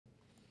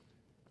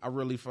I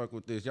really fuck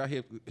with this. Y'all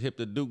hip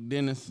the Duke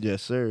Dennis?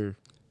 Yes, sir.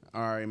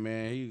 All right,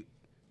 man. He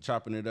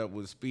chopping it up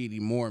with Speedy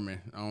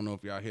Mormon. I don't know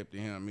if y'all hip to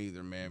him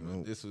either, man.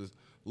 But this was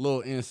a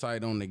little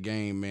insight on the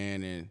game,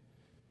 man, and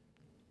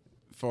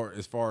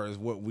as far as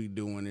what we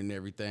doing and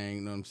everything.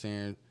 You know what I'm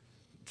saying?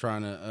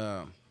 Trying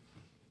to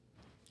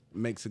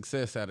make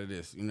success out of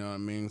this. You know what I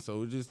mean?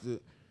 So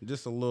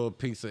just a little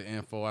piece of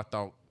info. I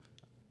thought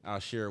I'll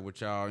share it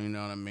with y'all. You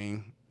know what I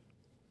mean?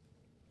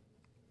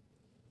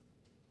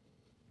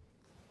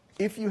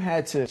 If you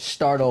had to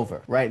start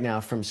over right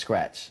now from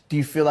scratch, do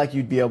you feel like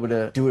you'd be able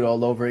to do it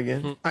all over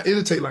again?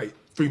 It'll take like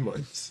 3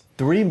 months.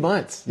 3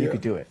 months, you Yeah.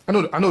 could do it. I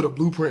know the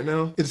blueprint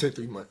now. It'll take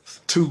 3 months.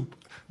 2,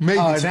 maybe.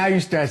 Oh, 2. now you're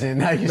stressing.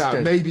 Now you're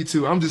stressing. Maybe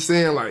 2. I'm just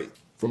saying, like,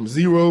 from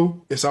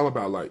 0, it's all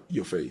about like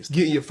your face,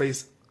 getting your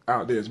face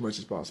out there as much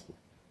as possible.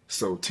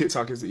 So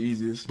TikTok is the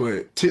easiest,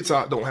 but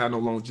TikTok don't have no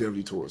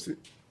longevity towards it.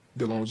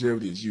 The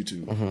longevity is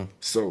YouTube.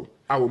 So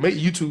I will make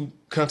YouTube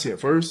content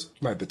first,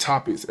 like the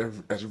topics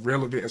as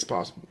relevant as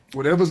possible.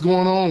 Whatever's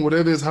going on,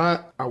 whatever is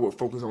hot, I will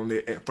focus on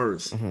that at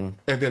first. And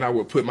then I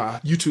will put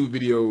my YouTube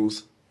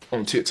videos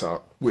on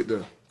TikTok with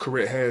the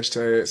correct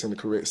hashtags and the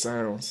correct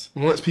sounds.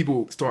 Once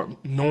people start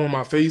knowing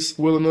my face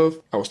well enough,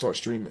 I will start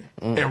streaming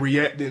and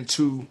reacting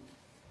to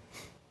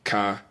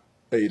Kai,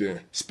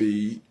 Aiden,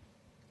 Speed,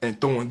 and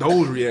throwing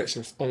those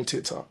reactions on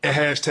TikTok and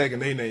hashtagging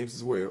their names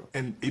as well.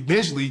 And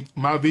eventually,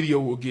 my video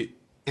will get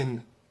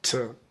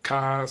into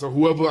Kai's or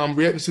whoever I'm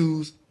reacting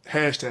to's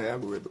hashtag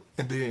algorithm.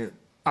 And then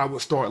I will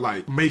start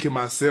like making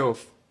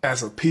myself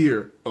as a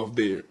peer of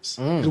theirs.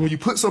 Because when you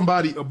put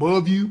somebody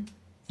above you,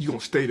 you're going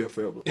to stay there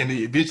forever. And then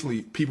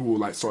eventually, people will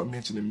like start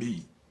mentioning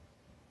me,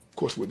 of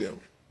course, with them.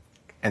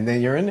 And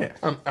then you're in there.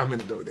 I'm in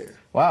the door there.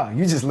 Wow,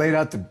 you just laid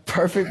out the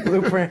perfect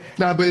blueprint.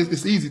 Nah, but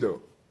it's easy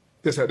though.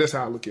 That's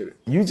how I look at it.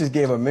 You just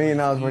gave $1 million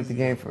worth of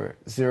game for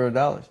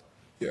 $0.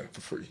 Yeah, for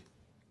free.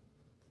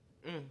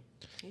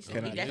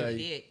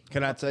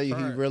 Can I tell you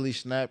he really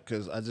snapped?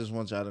 Because I just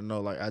want y'all to know,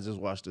 like, I just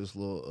watched this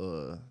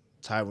little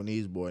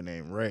Taiwanese boy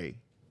named Ray.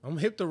 I'm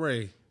hip to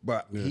Ray.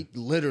 But he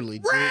literally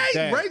did Ray!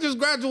 that. Ray just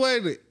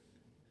graduated.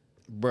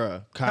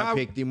 Bruh, Kai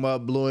picked him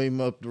up, blew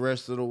him up the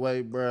rest of the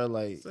way, bruh.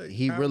 Like,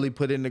 he really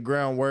put in the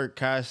groundwork.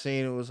 Kai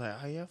seen it, was like,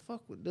 oh, yeah, fuck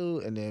with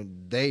dude. And then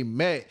they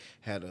met,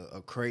 had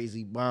a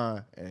crazy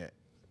bond, and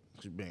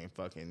just been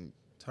fucking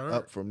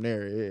up from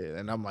there. Yeah.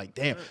 And I'm like,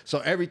 damn. So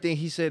everything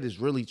he said is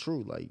really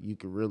true. Like, you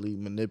can really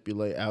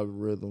manipulate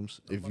algorithms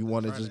if you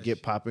want to just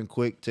get popping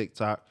quick,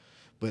 TikTok.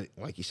 But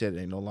like you said, it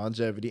ain't no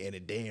longevity, and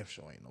it damn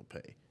sure ain't no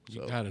pay.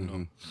 You gotta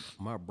know,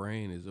 my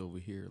brain is over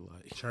here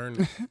like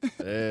churning.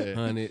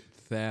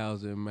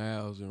 100,000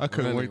 miles. I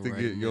couldn't wait to right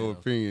get your now.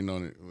 opinion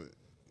on it.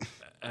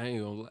 I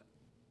ain't gonna lie.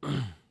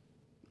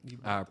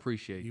 I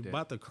appreciate You that.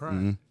 about to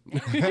cry.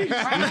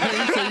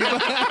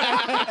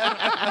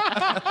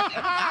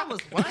 I was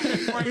wondering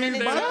for a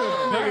minute.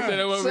 Nigga said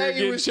I'm over here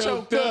getting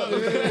choked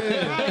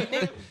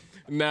up.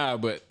 Nah,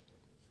 but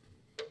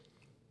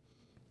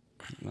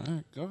All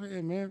right, go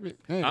ahead, man.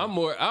 Hey. I'm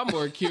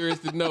more curious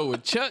to know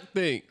what Chuck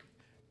think.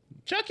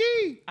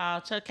 Chucky!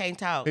 Chuck can't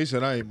talk. He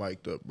said, I ain't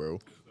mic'd up, bro.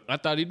 I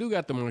thought he do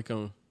got the mic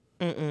on.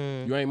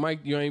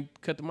 You ain't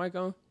cut the mic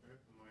on?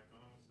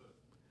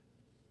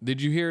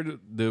 Did you hear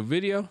the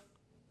video?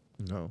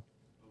 No.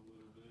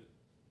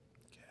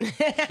 What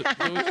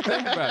you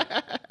think about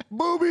it?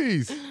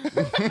 Boobies.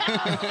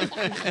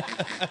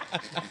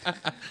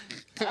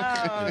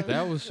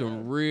 That was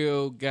some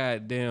real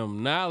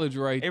goddamn knowledge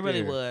right there. It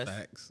really was.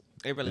 Facts.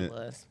 It really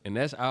was. And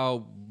that's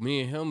all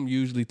me and him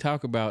usually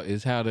talk about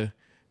is how to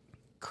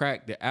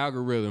crack the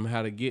algorithm,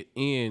 how to get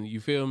in. You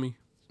feel me?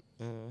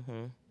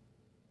 Yes,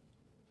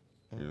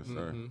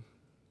 sir.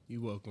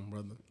 You welcome,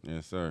 brother.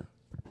 Yes, sir.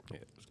 Yeah,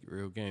 it's a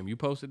real game. You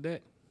posted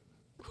that?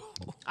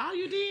 Oh,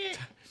 you did?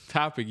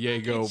 Topic,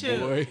 Yago, at you.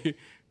 boy.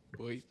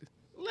 Boy,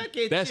 Look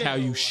at that's you. how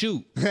you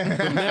shoot.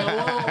 From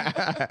now on,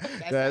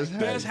 That's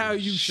that's how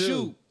you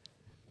shoot.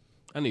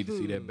 I need to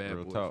see that Bad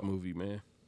Real Boys talk. movie, man.